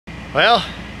Well,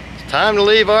 it's time to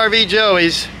leave RV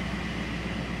Joey's.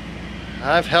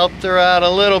 I've helped her out a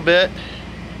little bit.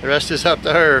 The rest is up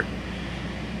to her.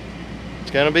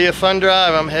 It's gonna be a fun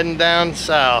drive. I'm heading down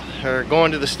south, or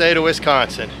going to the state of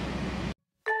Wisconsin.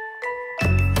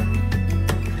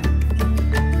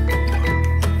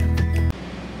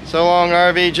 So long,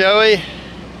 RV Joey.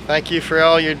 Thank you for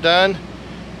all you've done.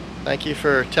 Thank you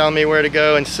for telling me where to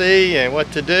go and see and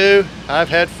what to do. I've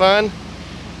had fun,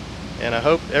 and I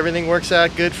hope everything works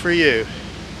out good for you.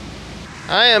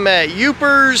 I am at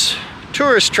Yoopers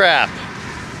Tourist Trap.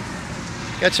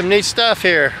 Got some neat stuff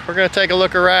here. We're gonna take a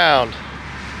look around.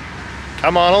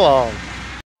 Come on along.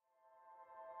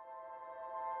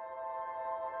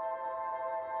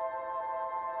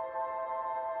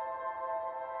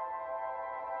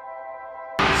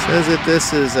 It says that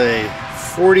this is a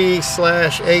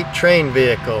 40/8 train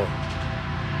vehicle.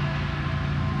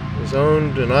 It was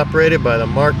owned and operated by the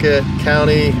Marquette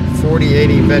County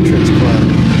 4080 Veterans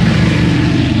Club.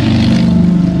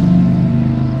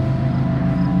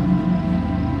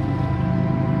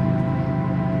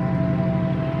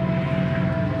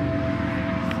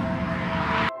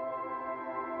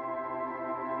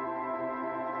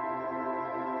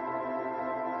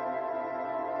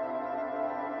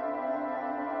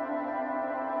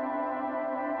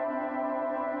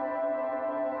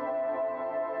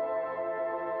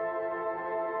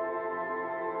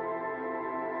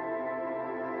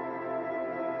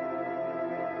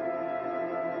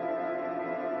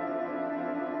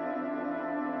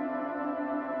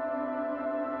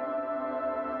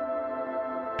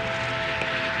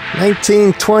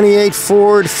 (1928)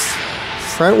 Ford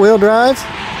front-wheel drive?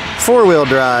 Four-wheel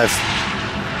drive.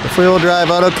 The Four-Wheel Drive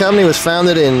Auto Company was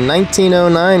founded in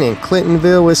 1909 in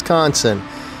Clintonville, Wisconsin.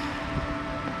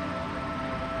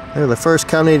 They were the first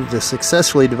company to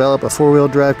successfully develop a four-wheel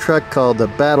drive truck called the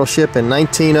Battleship in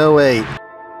 1908.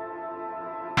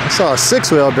 I saw a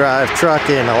six-wheel drive truck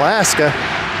in Alaska.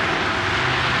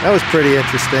 That was pretty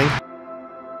interesting.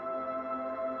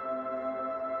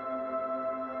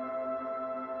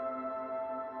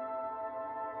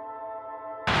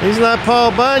 He's not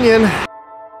Paul Bunyan.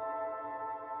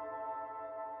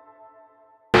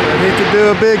 But he could do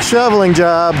a big shoveling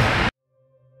job.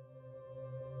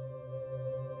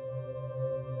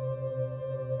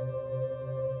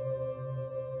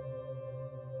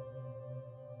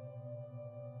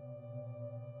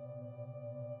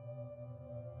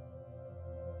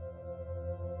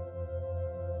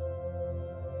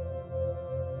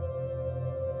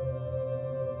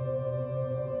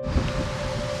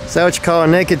 Is that what you call a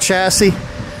naked chassis?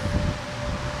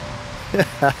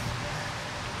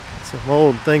 Some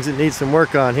old things that need some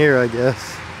work on here, I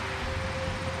guess.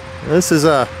 This is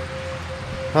a,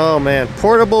 oh man,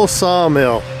 portable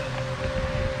sawmill.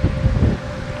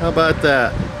 How about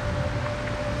that?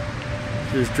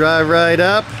 Just drive right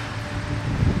up,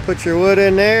 put your wood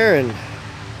in there, and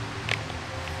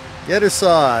get her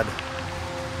sawed.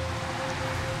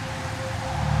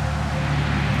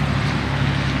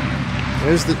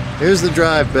 Here's the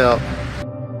drive belt.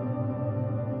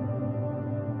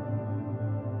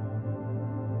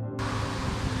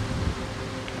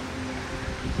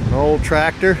 An old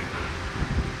tractor.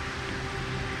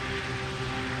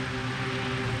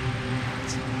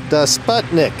 The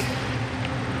Sputnik.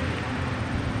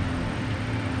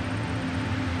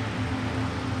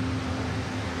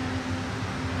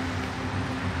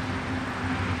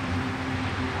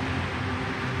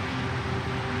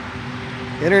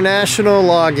 International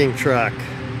logging truck.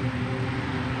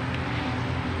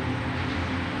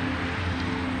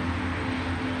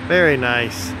 Very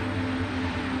nice.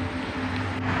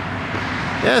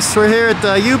 Yes, we're here at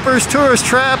the Yoopers Tourist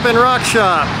Trap and Rock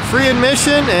Shop. Free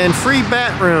admission and free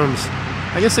bat rooms.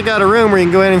 I guess they got a room where you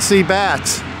can go in and see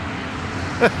bats.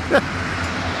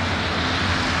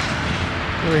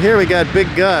 Over here we got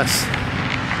Big Gus.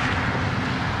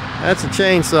 That's a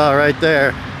chainsaw right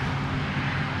there.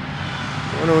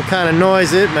 Wonder what kind of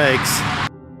noise it makes.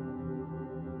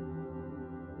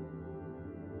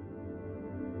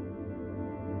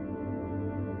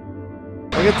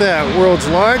 Look at that, world's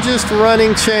largest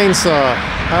running chainsaw.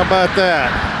 How about that?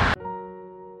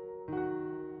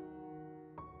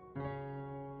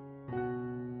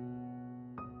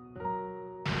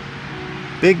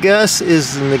 Big Gus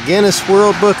is in the Guinness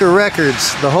World Book of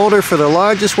Records, the holder for the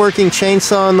largest working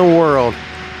chainsaw in the world.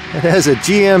 It has a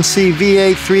GMC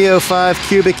V8 305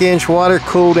 cubic inch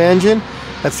water-cooled engine,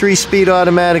 a 3-speed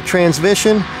automatic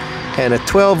transmission, and a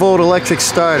 12-volt electric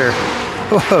starter.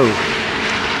 Whoa,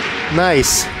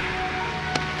 nice.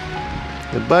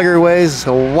 The bugger weighs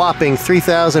a whopping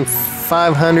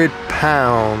 3,500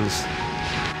 pounds.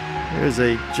 There's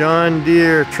a John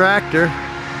Deere tractor.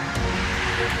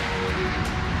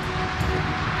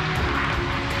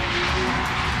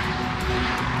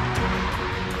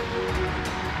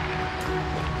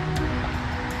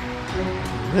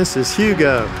 This is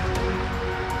Hugo.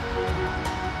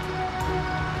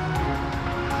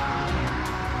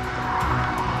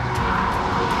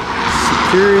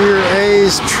 Superior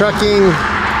A's Trucking,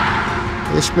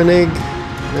 Ishpeming,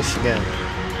 Michigan.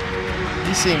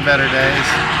 He's seen better days.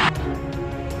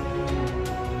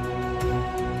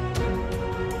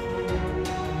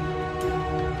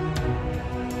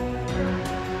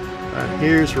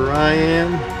 Here's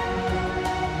Ryan.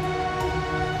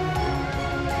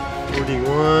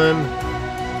 41.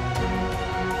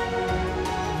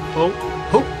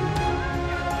 Oh.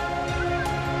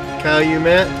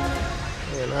 Calumet.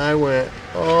 And I went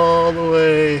all the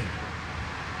way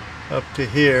up to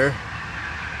here,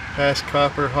 past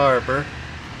Copper Harbor.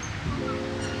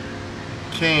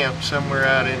 Camp somewhere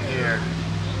out in here.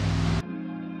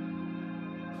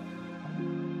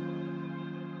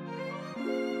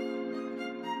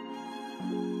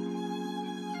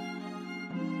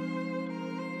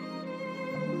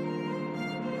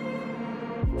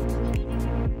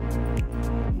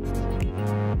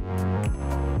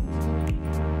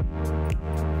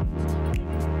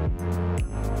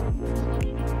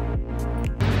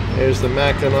 There's the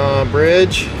Mackinac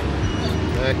Bridge,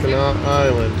 Mackinac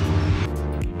Island.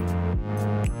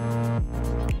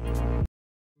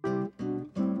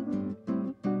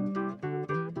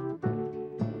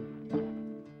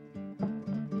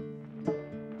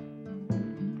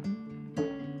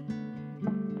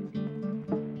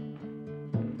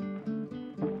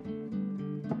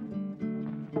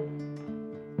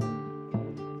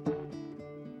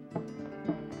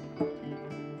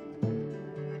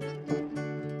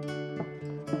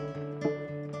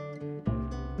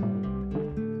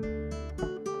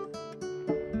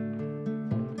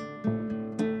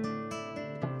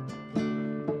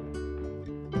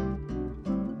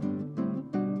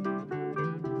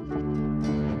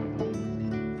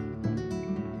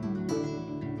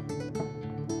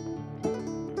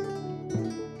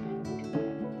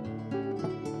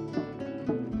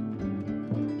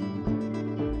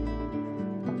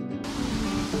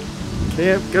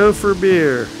 Camp Go for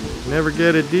Beer. Never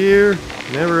get a deer,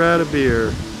 never out of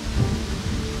beer.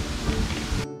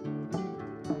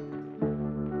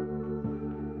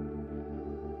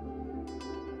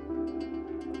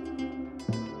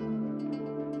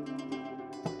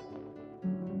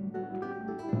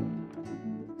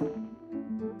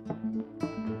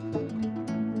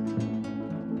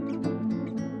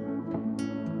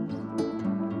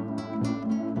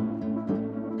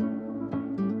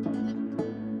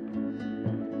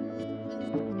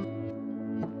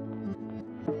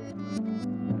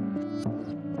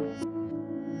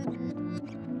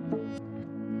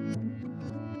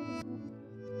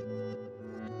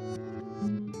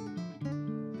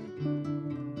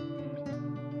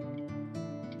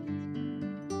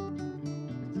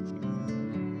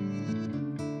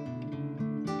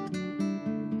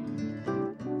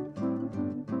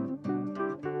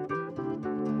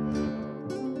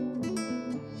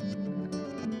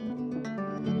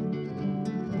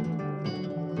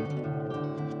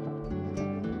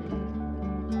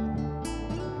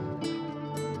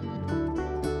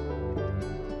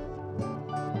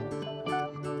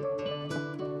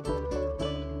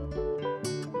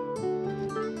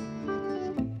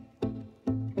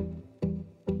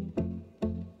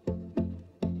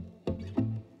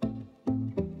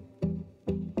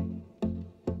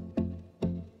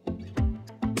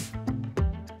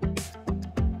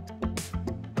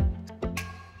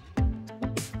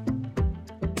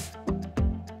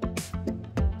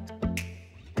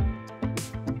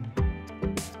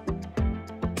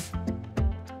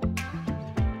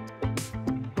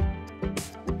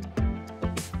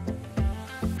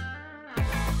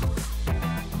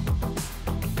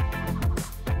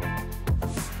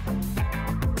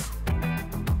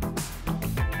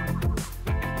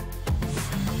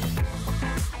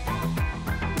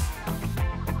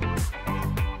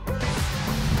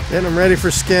 Getting them ready for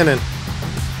skinning.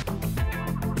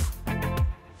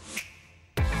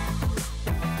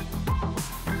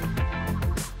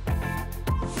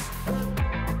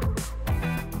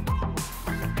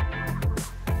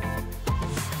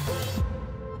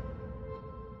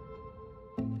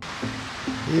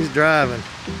 He's driving.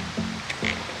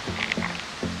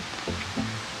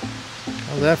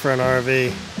 How's that for an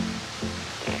RV?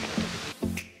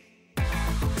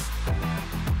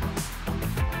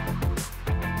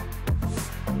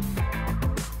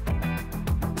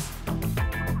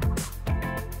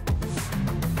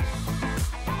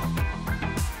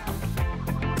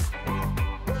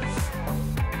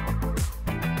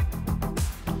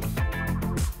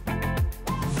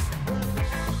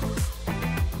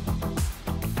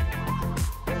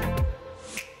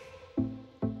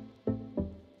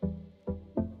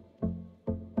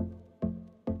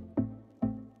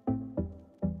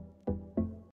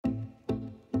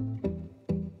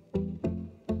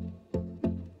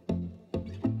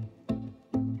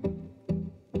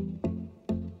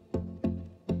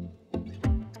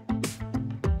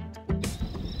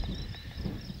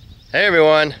 Hey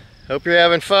everyone, hope you're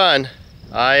having fun.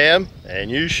 I am, and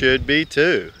you should be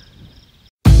too.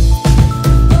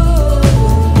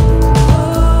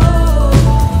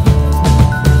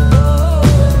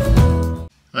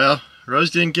 Well,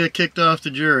 Rose didn't get kicked off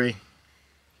the jury.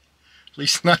 At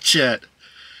least not yet.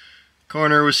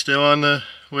 Coroner was still on the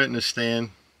witness stand,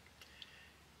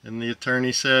 and the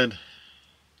attorney said,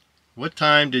 "What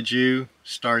time did you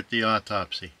start the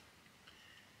autopsy?"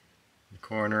 The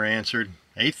coroner answered,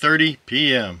 8:30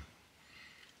 p.m.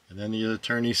 And then the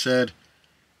attorney said,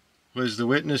 "Was the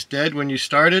witness dead when you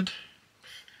started?"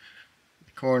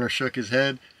 The coroner shook his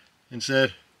head and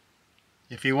said,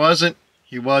 "If he wasn't,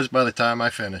 he was by the time I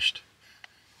finished."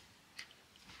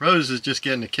 Rose is just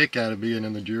getting a kick out of being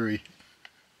in the jury.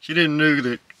 She didn't know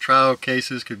that trial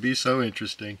cases could be so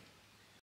interesting.